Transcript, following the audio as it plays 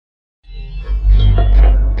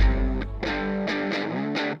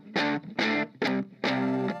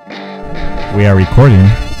We are recording.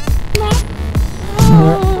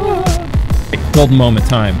 Golden moment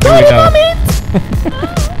time. There we go.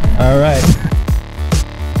 All right.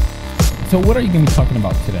 So what are you going to be talking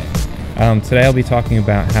about today? Today I'll be talking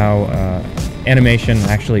about how animation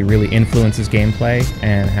actually really influences gameplay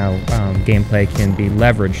and how gameplay can be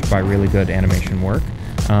leveraged by really good animation work.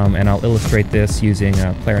 And I'll illustrate this using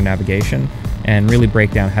player navigation and really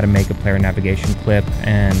break down how to make a player navigation clip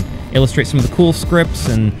and illustrate some of the cool scripts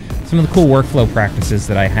and some of the cool workflow practices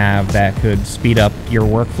that I have that could speed up your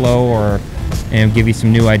workflow or give you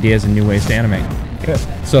some new ideas and new ways to animate. Good.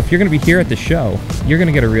 So if you're going to be here at the show, you're going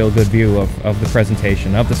to get a real good view of the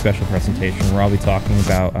presentation, of the special presentation, where I'll be talking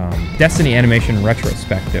about Destiny Animation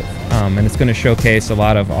Retrospective. And it's going to showcase a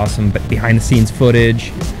lot of awesome behind-the-scenes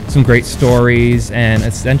footage, some great stories, and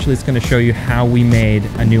essentially it's going to show you how we made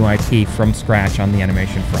a new IP from scratch on the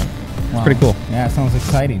animation front. It's Wow. pretty cool. Yeah, it sounds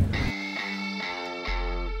exciting.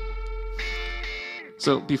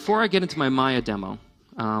 So before I get into my Maya demo,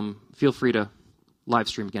 feel free to live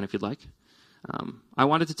stream again if you'd like. I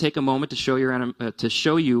wanted to take a moment to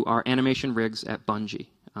show you our animation rigs at Bungie.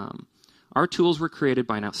 Our tools were created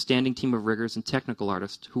by an outstanding team of riggers and technical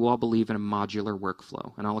artists who all believe in a modular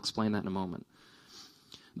workflow, and I'll explain that in a moment.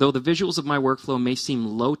 Though the visuals of my workflow may seem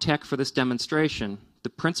low-tech for this demonstration, the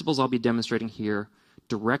principles I'll be demonstrating here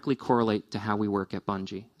directly correlate to how we work at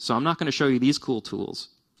Bungie. So I'm not going to show you these cool tools,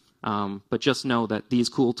 but just know that these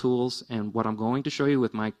cool tools and what I'm going to show you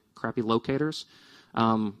with my crappy locators,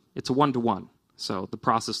 it's a one-to-one. So the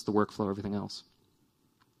process, the workflow, everything else.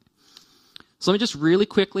 So let me just really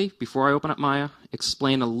quickly, before I open up Maya,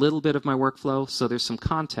 explain a little bit of my workflow so there's some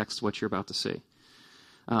context to what you're about to see.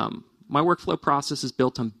 My workflow process is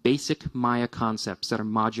built on basic Maya concepts that are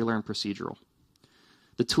modular and procedural.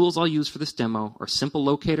 The tools I'll use for this demo are simple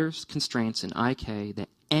locators, constraints, and IK that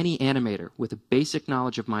any animator with a basic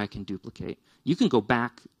knowledge of Maya can duplicate. You can go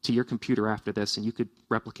back to your computer after this and you could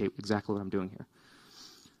replicate exactly what I'm doing here.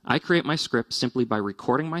 I create my script simply by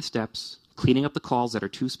recording my steps, cleaning up the calls that are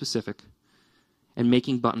too specific, and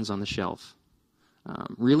making buttons on the shelf.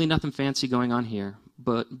 Really nothing fancy going on here,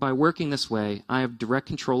 but by working this way, I have direct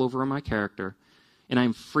control over my character, and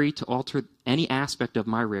I'm free to alter any aspect of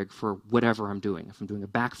my rig for whatever I'm doing. If I'm doing a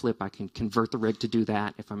backflip, I can convert the rig to do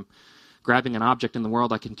that. If I'm grabbing an object in the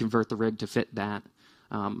world, I can convert the rig to fit that.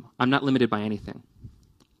 I'm not limited by anything.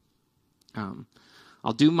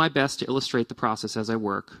 I'll do my best to illustrate the process as I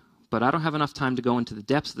work, but I don't have enough time to go into the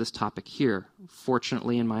depths of this topic here.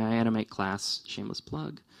 Fortunately, in my iAnimate class, shameless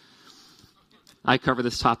plug, I cover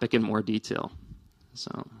this topic in more detail. So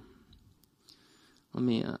let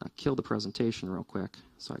me kill the presentation real quick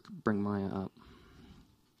so I can bring Maya up.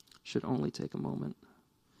 Should only take a moment.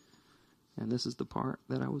 And this is the part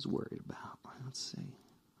that I was worried about. Let's see.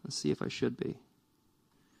 Let's see if I should be.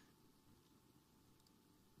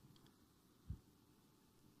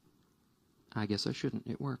 I guess I shouldn't.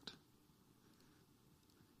 It worked.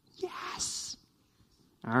 Yes!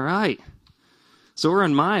 All right. So we're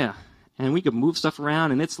in Maya, and we can move stuff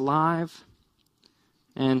around, and it's live.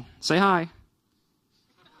 And say hi.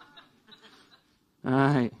 All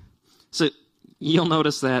right. So you'll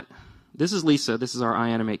notice that this is Lisa. This is our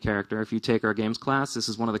iAnimate character. If you take our games class, this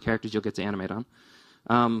is one of the characters you'll get to animate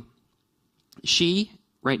on. She,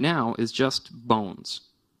 right now, is just bones.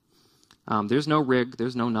 There's no rig.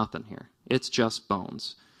 There's no nothing here. It's just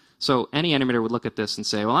bones. So any animator would look at this and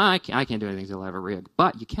say, well, I can't do anything until I have a rig.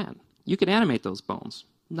 But you can. You can animate those bones.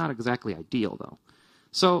 Not exactly ideal, though.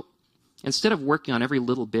 So instead of working on every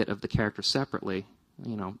little bit of the character separately,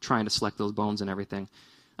 trying to select those bones and everything,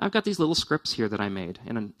 I've got these little scripts here that I made.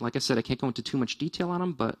 And like I said, I can't go into too much detail on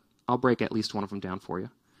them, but I'll break at least one of them down for you.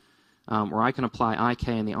 Where I can apply IK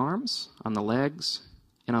in the arms, on the legs,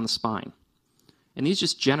 and on the spine. And these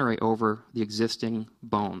just generate over the existing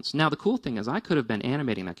bones. Now, the cool thing is I could have been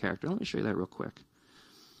animating that character. Let me show you that real quick.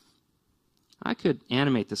 I could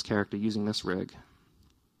animate this character using this rig.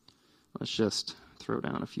 Let's just throw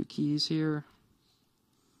down a few keys here.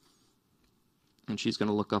 And she's going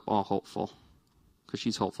to look up all hopeful. Because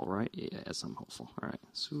she's hopeful, right? Yes, I'm hopeful. All right,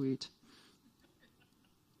 sweet.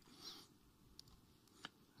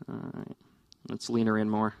 All right, let's lean her in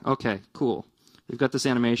more. Okay, cool. We've got this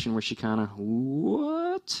animation where she kind of,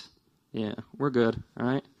 what? Yeah, we're good, all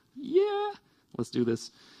right? Yeah, let's do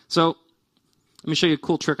this. So let me show you a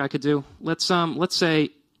cool trick I could do. Let's say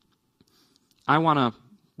I want to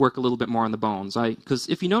work a little bit more on the bones. Because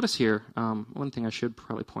if you notice here, one thing I should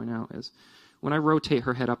probably point out is when I rotate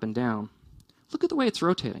her head up and down, look at the way it's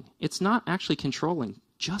rotating. It's not actually controlling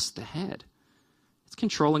just the head. It's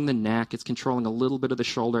controlling the neck. It's controlling a little bit of the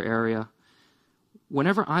shoulder area.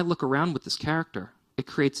 Whenever I look around with this character, it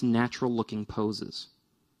creates natural-looking poses,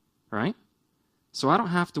 right? So I don't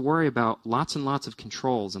have to worry about lots and lots of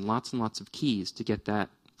controls and lots of keys to get that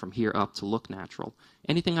from here up to look natural.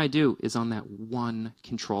 Anything I do is on that one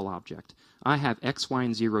control object. I have X, Y,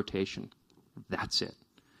 and Z rotation. That's it.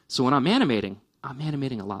 So when I'm animating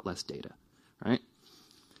a lot less data, right?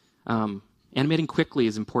 Animating quickly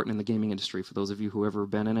is important in the gaming industry for those of you who have ever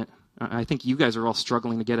been in it. I think you guys are all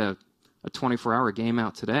struggling to get a 24-hour game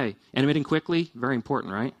out today. Animating quickly, very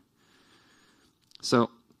important, right? So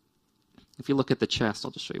if you look at the chest,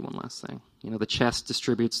 I'll just show you one last thing. The chest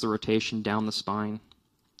distributes the rotation down the spine.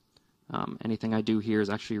 Anything I do here is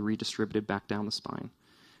actually redistributed back down the spine.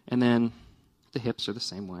 And then the hips are the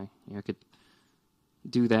same way. I could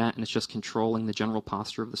do that, and it's just controlling the general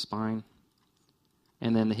posture of the spine.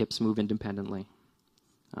 And then the hips move independently.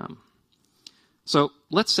 So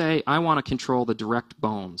let's say I want to control the direct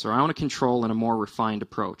bones, or I want to control in a more refined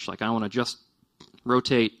approach. Like I want to just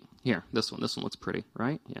rotate here. This one looks pretty,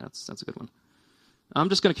 right? Yeah, that's a good one. I'm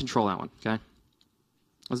just going to control that one, okay?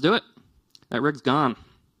 Let's do it. That rig's gone.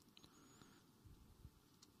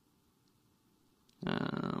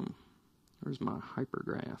 Where's my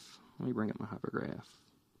hypergraph? Let me bring up my hypergraph.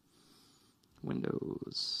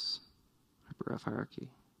 Windows, hypergraph hierarchy.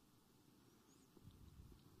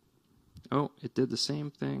 Oh, it did the same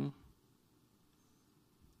thing.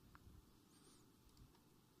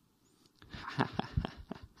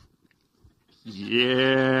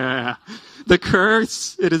 Yeah! The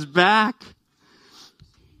curse! It is back!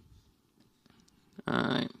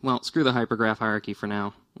 Alright, well, screw the hypergraph hierarchy for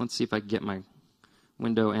now. Let's see if I can get my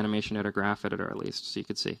window animation editor, graph editor at least, so you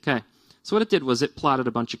could see. Okay, so what it did was it plotted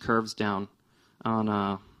a bunch of curves down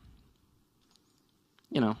on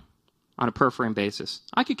on a per frame basis.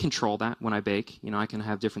 I could control that when I bake. I can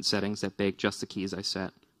have different settings that bake just the keys I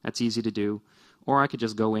set. That's easy to do. Or I could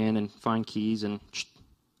just go in and find keys and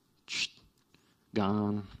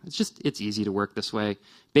gone. It's easy to work this way.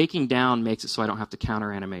 Baking down makes it so I don't have to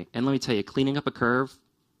counter animate. And let me tell you, cleaning up a curve,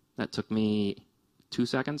 that took me 2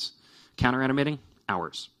 seconds. Counter animating,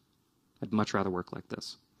 hours. I'd much rather work like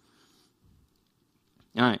this.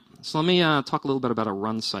 All right, so let me talk a little bit about a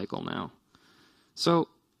run cycle now. So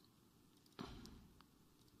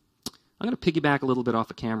I'm going to piggyback a little bit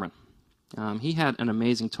off of Cameron. He had an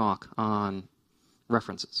amazing talk on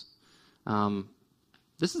references.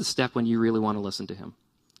 This is the step when you really want to listen to him.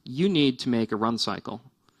 You need to make a run cycle.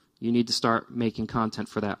 You need to start making content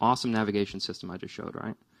for that awesome navigation system I just showed,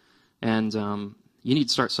 right? And you need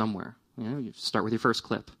to start somewhere. You start with your first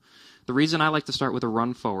clip. The reason I like to start with a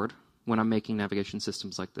run forward when I'm making navigation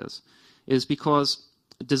systems like this is because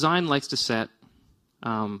design likes to set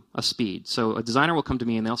a speed. So a designer will come to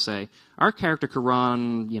me and they'll say, our character could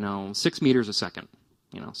run, 6 meters a second.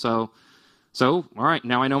 So all right,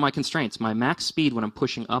 now I know my constraints. My max speed when I'm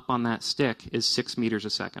pushing up on that stick is 6 meters a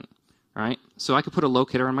second. Right? So I could put a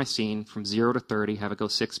locator on my scene from 0 to 30, have it go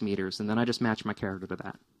 6 meters, and then I just match my character to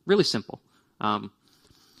that. Really simple.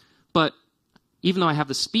 But even though I have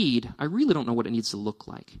the speed, I really don't know what it needs to look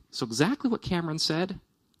like. So exactly what Cameron said,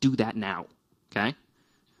 do that now. Okay?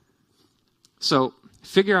 So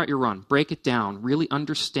figure out your run. Break it down. Really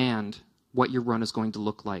understand what your run is going to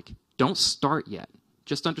look like. Don't start yet.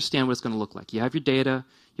 Just understand what it's going to look like. You have your data.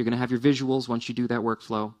 You're going to have your visuals once you do that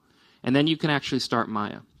workflow. And then you can actually start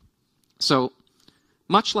Maya. So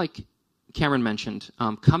much like Cameron mentioned,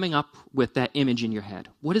 coming up with that image in your head.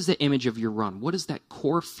 What is the image of your run? What is that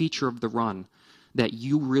core feature of the run that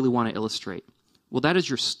you really want to illustrate? Well, that is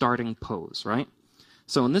your starting pose, right?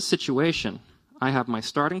 So in this situation, I have my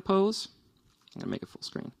starting pose. I'm going to make it full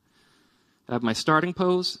screen. I have my starting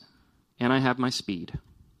pose, and I have my speed.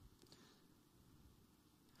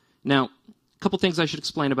 Now, a couple things I should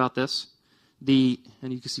explain about this. And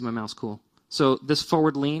you can see my mouse cool. So this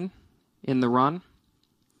forward lean in the run,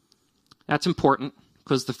 that's important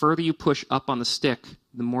because the further you push up on the stick,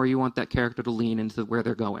 the more you want that character to lean into where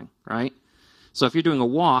they're going, right? So if you're doing a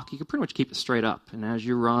walk, you can pretty much keep it straight up. And as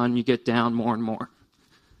you run, you get down more and more,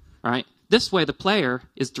 right? This way, the player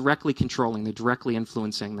is directly controlling, they're directly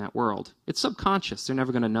influencing that world. It's subconscious. They're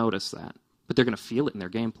never going to notice that, but they're going to feel it in their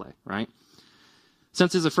gameplay, right?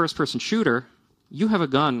 Since it's a first-person shooter, you have a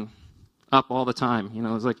gun up all the time.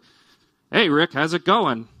 It's like, hey, Rick, how's it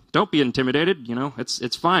going? Don't be intimidated.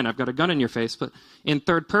 It's fine. I've got a gun in your face. But in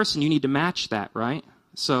third person, you need to match that, right?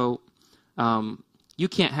 So you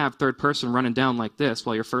can't have third person running down like this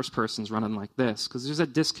while your first person's running like this because there's a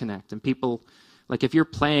disconnect. And people, like if you're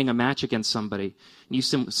playing a match against somebody and you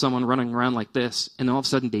see someone running around like this and all of a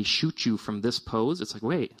sudden they shoot you from this pose, it's like,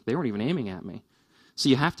 wait, they weren't even aiming at me. So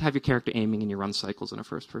you have to have your character aiming in your run cycles in a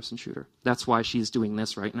first-person shooter. That's why she's doing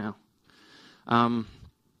this right now.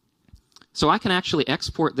 So I can actually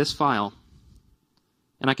export this file,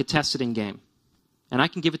 and I could test it in-game. And I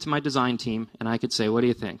can give it to my design team, and I could say, what do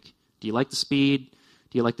you think? Do you like the speed?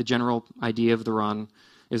 Do you like the general idea of the run?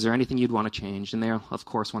 Is there anything you'd want to change? And they'll, of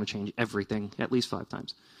course, want to change everything at least 5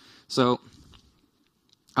 times. So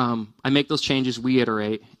I make those changes, we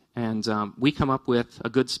iterate, and we come up with a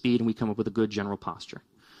good speed, and we come up with a good general posture.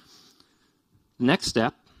 Next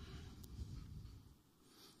step,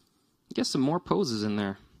 get some more poses in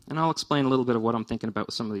there. And I'll explain a little bit of what I'm thinking about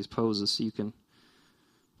with some of these poses so you can...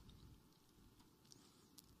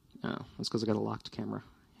 Oh, that's because I got a locked camera.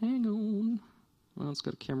 Hang on. Well, let's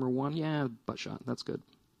go to camera 1. Yeah, butt shot. That's good.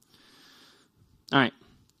 All right.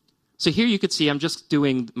 So here you could see I'm just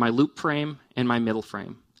doing my loop frame and my middle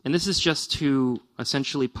frame. And this is just to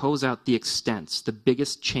essentially pose out the extents, the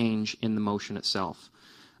biggest change in the motion itself.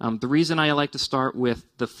 The reason I like to start with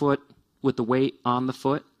the foot, with the weight on the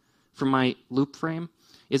foot for my loop frame,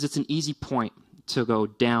 is it's an easy point to go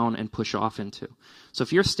down and push off into. So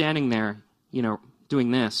if you're standing there,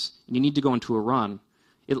 doing this, and you need to go into a run,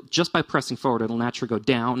 just by pressing forward, it'll naturally go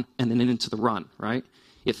down and then into the run, right?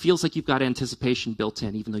 It feels like you've got anticipation built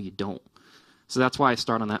in, even though you don't. So that's why I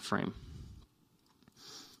start on that frame.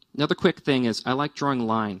 Another quick thing is I like drawing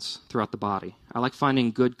lines throughout the body. I like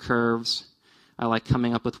finding good curves. I like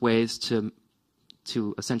coming up with ways to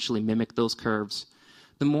essentially mimic those curves.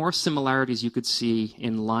 The more similarities you could see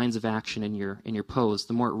in lines of action in your pose,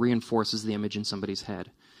 the more it reinforces the image in somebody's head.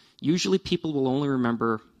 Usually people will only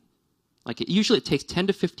remember, usually it takes 10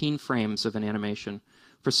 to 15 frames of an animation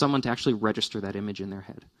for someone to actually register that image in their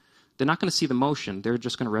head. They're not going to see the motion, they're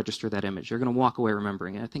just going to register that image. They're going to walk away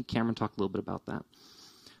remembering it. I think Cameron talked a little bit about that.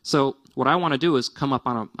 So what I want to do is come up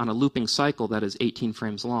on a looping cycle that is 18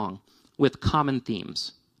 frames long with common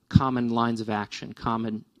themes, common lines of action,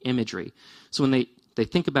 common imagery. So when they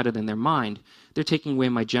think about it in their mind, they're taking away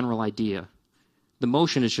my general idea. The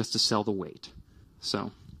motion is just to sell the weight.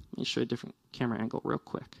 So let me show you a different camera angle real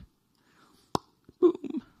quick.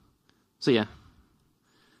 Boom. So yeah,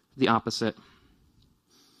 the opposite.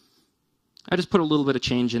 I just put a little bit of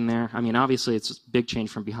change in there. I mean, obviously it's a big change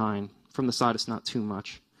from behind. From the side, it's not too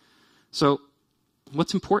much. So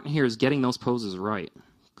what's important here is getting those poses right.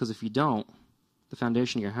 Because if you don't, the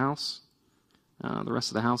foundation of your house, the rest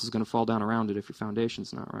of the house is going to fall down around it if your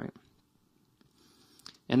foundation's not right.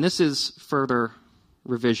 And this is further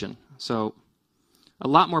revision. So a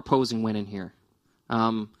lot more posing went in here.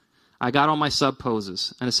 I got all my sub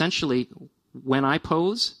poses. And essentially, when I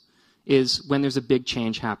pose is when there's a big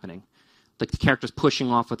change happening. Like the character's pushing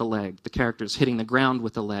off with a leg, the character's hitting the ground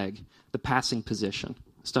with a leg, the passing position,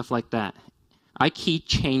 stuff like that. I key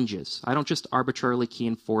changes. I don't just arbitrarily key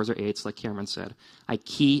in 4s or 8s like Cameron said. I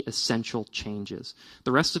key essential changes.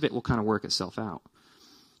 The rest of it will kind of work itself out.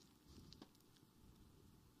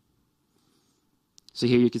 So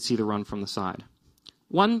here you can see the run from the side.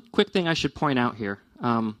 One quick thing I should point out here.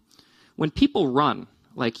 When people run,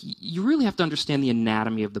 you really have to understand the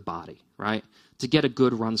anatomy of the body, right? To get a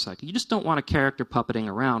good run cycle. You just don't want a character puppeting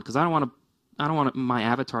around, because I don't want my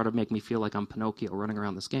avatar to make me feel like I'm Pinocchio running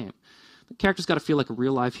around this game. The character's got to feel like a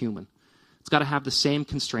real live human. It's got to have the same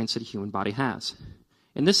constraints that a human body has.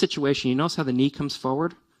 In this situation, you notice how the knee comes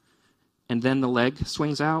forward, and then the leg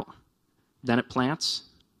swings out, then it plants.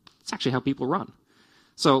 It's actually how people run.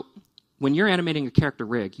 So when you're animating a character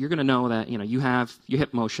rig, you're going to know that you have your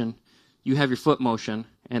hip motion, you have your foot motion,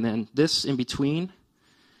 and then this in between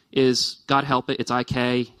is, God help it, it's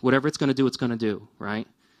IK, whatever it's going to do, it's going to do, right?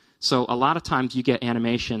 So a lot of times you get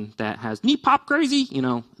animation that has knee pop crazy,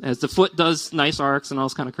 as the foot does nice arcs and all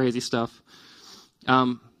this kind of crazy stuff.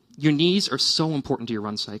 Your knees are so important to your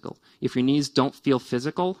run cycle. If your knees don't feel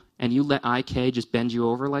physical and you let IK just bend you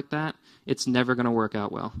over like that, it's never going to work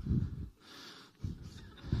out well.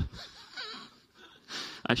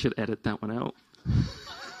 I should edit that one out.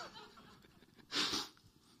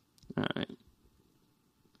 All right.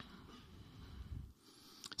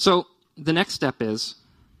 So the next step is,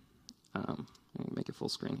 let me make it full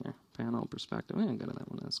screen here. Panel, perspective. I ain't good at that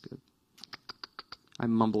one. That's good. I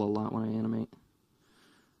mumble a lot when I animate.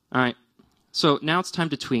 All right. So now it's time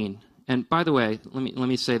to tween. And by the way, let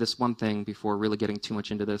me say this one thing before really getting too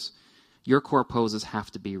much into this. Your core poses have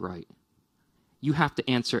to be right. You have to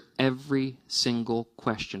answer every single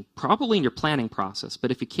question, probably in your planning process. But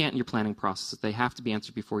if you can't in your planning process, they have to be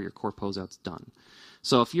answered before your core pose out's done.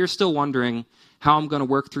 So if you're still wondering how I'm going to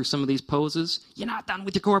work through some of these poses, you're not done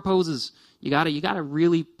with your core poses. You gotta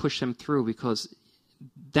really push them through, because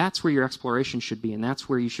that's where your exploration should be, and that's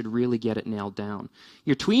where you should really get it nailed down.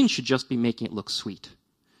 Your tween should just be making it look sweet.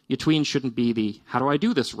 Your tween shouldn't be the, how do I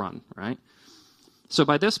do this run, right? So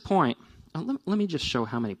by this point, let me just show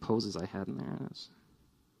how many poses I had in there.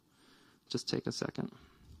 Just take a second.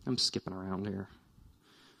 I'm skipping around here.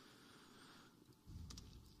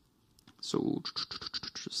 So,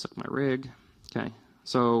 just set my rig. Okay,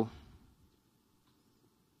 so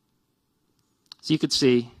you could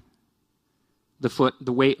see the foot,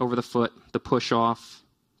 the weight over the foot, the push off,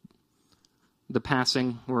 the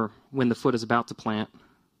passing, or when the foot is about to plant,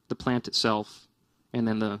 the plant itself, and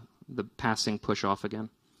then the passing push off again.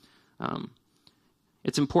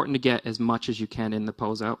 It's important to get as much as you can in the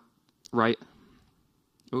pose out, right?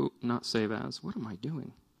 Oh, not save as. What am I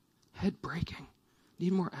doing? Head breaking.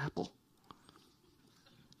 Need more apple.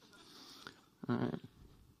 All right.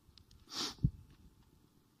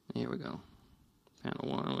 Here we go. Panel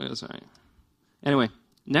 1 is all right. Anyway,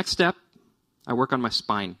 next step, I work on my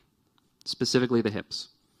spine, specifically the hips.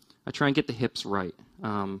 I try and get the hips right.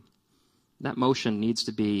 That motion needs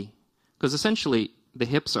to be, because essentially the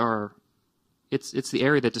hips are, it's the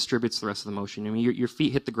area that distributes the rest of the motion. I mean, your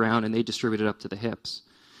feet hit the ground and they distribute it up to the hips.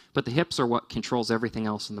 But the hips are what controls everything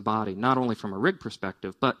else in the body, not only from a rig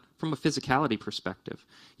perspective, but from a physicality perspective.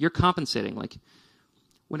 You're compensating. Like,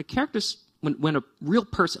 when a real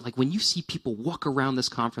person, like when you see people walk around this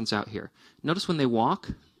conference out here, notice when they walk,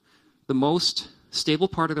 the most stable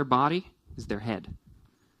part of their body is their head.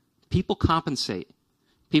 People compensate.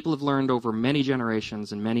 People have learned over many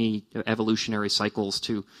generations and many evolutionary cycles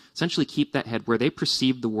to essentially keep that head where they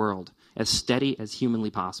perceive the world as steady as humanly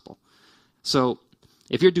possible. So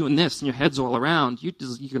if you're doing this and your head's all around, you're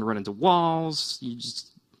going to run into walls.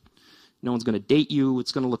 No one's going to date you.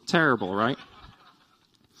 It's going to look terrible, right?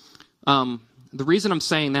 The reason I'm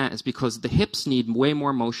saying that is because the hips need way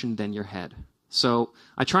more motion than your head. So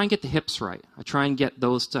I try and get the hips right. I try and get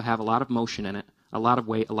those to have a lot of motion in it, a lot of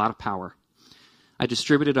weight, a lot of power. I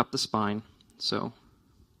distribute it up the spine. So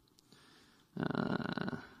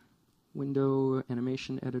window,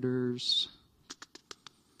 animation editors,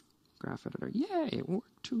 graph editor. Yay, it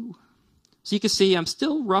worked too. So you can see I'm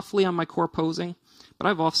still roughly on my core posing, but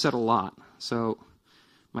I've offset a lot. So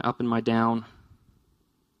my up and my down.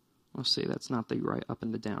 Let's see, that's not the right up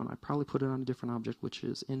and the down. I probably put it on a different object, which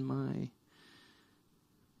is in my...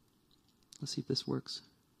 Let's see if this works.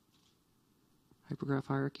 Hypergraph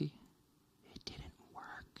hierarchy. It didn't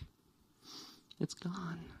work. It's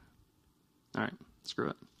gone. All right, screw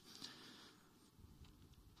it.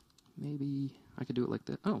 Maybe I could do it like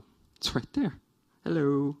that. Oh, it's right there.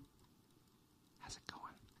 Hello. How's it going?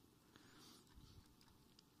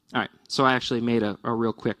 All right, so I actually made a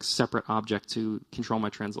real quick separate object to control my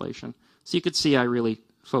translation. So you could see I really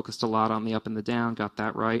focused a lot on the up and the down, got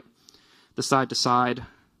that right. The side to side,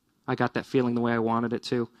 I got that feeling the way I wanted it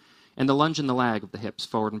to. And the lunge and the lag of the hips,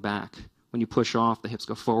 forward and back. When you push off, the hips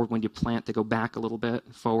go forward. When you plant, they go back a little bit,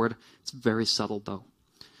 forward. It's very subtle, though.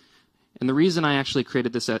 And the reason I actually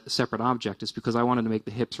created this separate object is because I wanted to make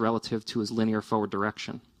the hips relative to his linear forward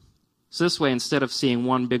direction. So this way, instead of seeing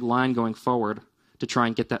one big line going forward to try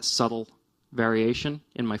and get that subtle variation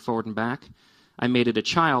in my forward and back, I made it a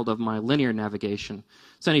child of my linear navigation.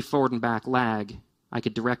 So any forward and back lag, I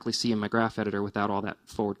could directly see in my graph editor without all that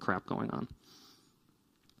forward crap going on.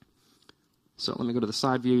 So let me go to the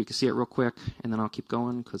side view. You can see it real quick, and then I'll keep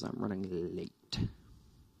going because I'm running late.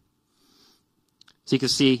 So you can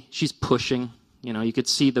see she's pushing. You know, you could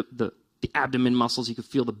see the abdomen muscles. You could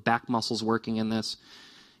feel the back muscles working in this.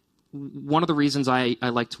 One of the reasons I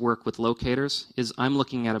like to work with locators is I'm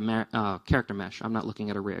looking at a character mesh. I'm not looking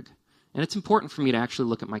at a rig. And it's important for me to actually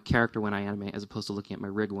look at my character when I animate as opposed to looking at my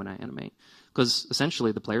rig when I animate. Because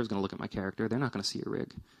essentially the player is going to look at my character. They're not going to see a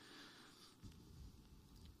rig.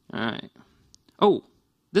 All right. Oh,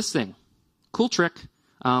 this thing. Cool trick.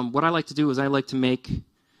 What I like to do is I like to make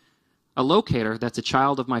a locator that's a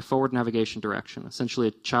child of my forward navigation direction, essentially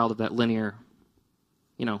a child of that linear,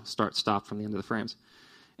 start, stop from the end of the frames.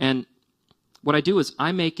 And what I do is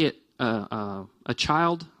I make it a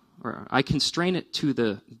child, or I constrain it to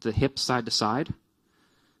the hips side to side.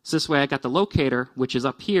 So this way I got the locator, which is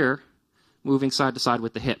up here, moving side to side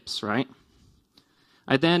with the hips, right?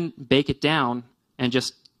 I then bake it down and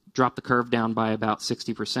just drop the curve down by about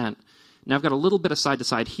 60%. Now I've got a little bit of side to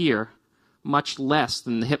side here, much less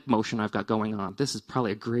than the hip motion I've got going on. This is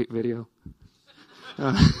probably a great video.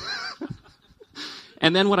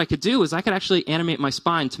 And then what I could do is I could actually animate my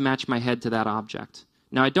spine to match my head to that object.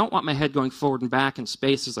 Now I don't want my head going forward and back in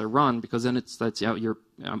space as I run, because then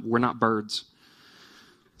we're not birds.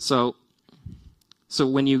 So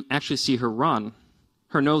when you actually see her run,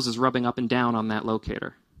 her nose is rubbing up and down on that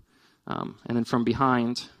locator. And then from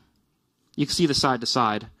behind, you can see the side to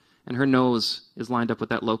side, and her nose is lined up with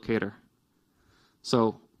that locator.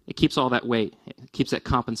 So it keeps all that weight. It keeps that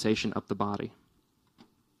compensation up the body.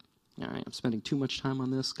 All right, I'm spending too much time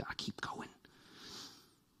on this. Gotta keep going.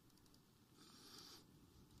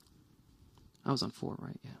 I was on 4,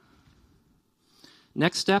 right? Yeah.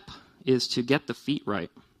 Next step is to get the feet right.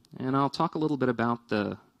 And I'll talk a little bit about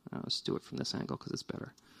the... let's do it from this angle because it's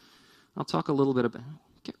better. I'll talk a little bit about...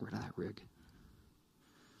 Get rid of that rig.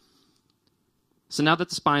 So now that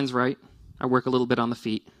the spine's right, I work a little bit on the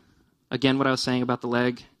feet. Again, what I was saying about the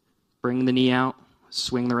leg, bring the knee out,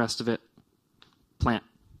 swing the rest of it, plant.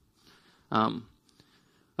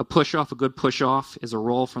 A push-off, a good push-off, is a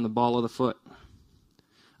roll from the ball of the foot.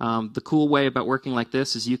 The cool way about working like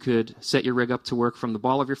this is you could set your rig up to work from the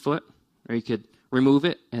ball of your foot, or you could remove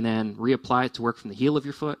it and then reapply it to work from the heel of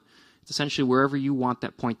your foot. It's essentially wherever you want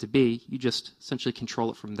that point to be, you just essentially control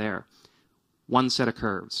it from there. One set of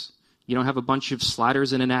curves. You don't have a bunch of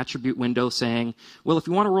sliders in an attribute window saying, well, if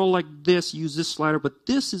you want to roll like this, use this slider, but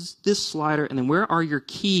this is this slider, and then where are your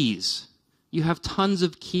keys? You have tons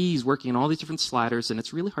of keys working in all these different sliders, and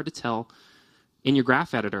it's really hard to tell in your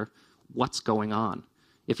graph editor what's going on.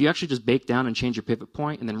 If you actually just bake down and change your pivot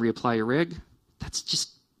point and then reapply your rig, that's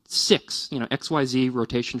just 6, XYZ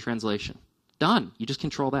rotation translation. Done. You just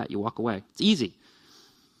control that. You walk away. It's easy.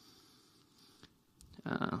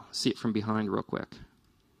 See it from behind real quick.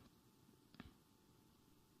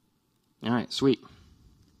 All right, sweet.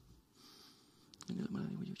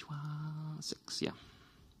 6, yeah.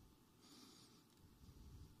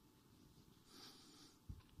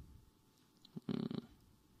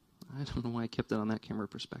 I don't know why I kept it on that camera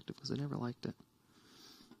perspective, because I never liked it.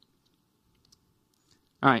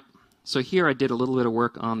 All right, so here I did a little bit of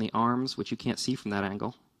work on the arms, which you can't see from that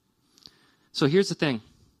angle. So here's the thing.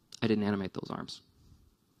 I didn't animate those arms.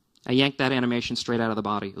 I yanked that animation straight out of the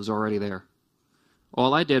body. It was already there.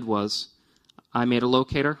 All I did was I made a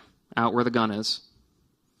locator out where the gun is.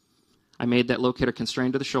 I made that locator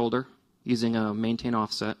constrained to the shoulder using a maintain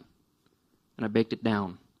offset, and I baked it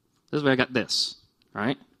down. This is where I got this,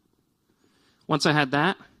 right? Once I had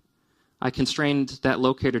that, I constrained that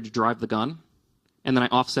locator to drive the gun, and then I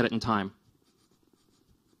offset it in time.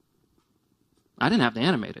 I didn't have to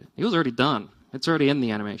animate it. It was already done. It's already in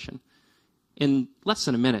the animation. In less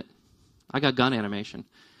than a minute, I got gun animation.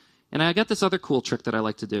 And I got this other cool trick that I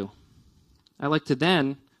like to do. I like to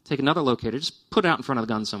then take another locator, just put it out in front of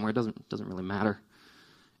the gun somewhere. It doesn't really matter.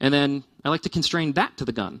 And then I like to constrain that to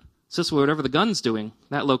the gun. So this way, whatever the gun's doing,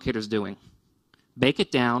 that locator's doing. Bake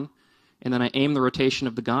it down, and then I aim the rotation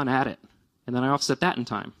of the gun at it. And then I offset that in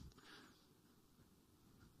time.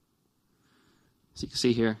 So you can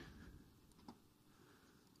see here,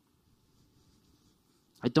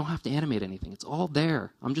 I don't have to animate anything. It's all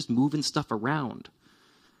there. I'm just moving stuff around.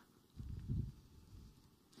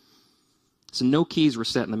 So no keys were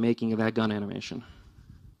set in the making of that gun animation.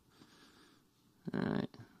 All right,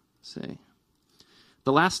 let's see.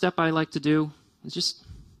 The last step I like to do is just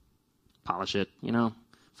polish it,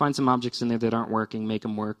 Find some objects in there that aren't working, make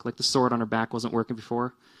them work. Like the sword on her back wasn't working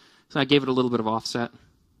before. So I gave it a little bit of offset.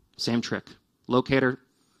 Same trick. Locator,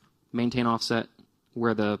 maintain offset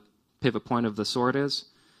where the pivot point of the sword is.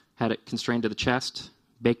 Had it constrained to the chest,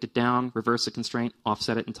 baked it down, reverse the constraint,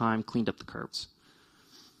 offset it in time, cleaned up the curves.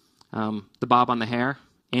 The bob on the hair,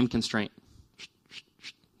 aim constraint.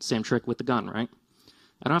 Same trick with the gun, right?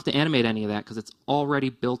 I don't have to animate any of that because it's already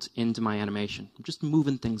built into my animation. I'm just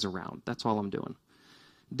moving things around. That's all I'm doing.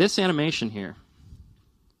 This animation here,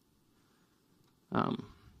 let's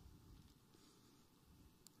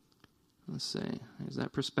see, there's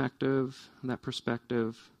that perspective,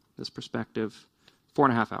 this perspective,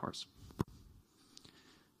 4.5 hours.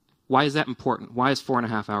 Why is that important? Why is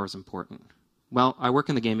 4.5 hours important? Well, I work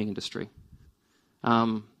in the gaming industry.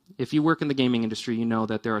 If you work in the gaming industry, you know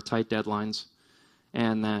that there are tight deadlines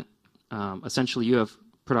and that essentially you have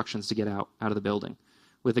productions to get out of the building.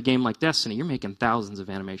 With a game like Destiny, you're making thousands of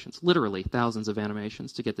animations, literally thousands of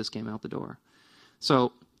animations to get this game out the door.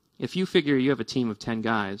 So if you figure you have a team of 10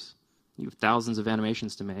 guys, you have thousands of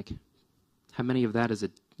animations to make, how many of that is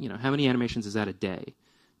how many animations is that a day?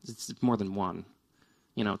 It's more than one.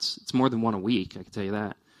 It's more than one a week, I can tell you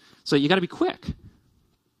that. So you got to be quick.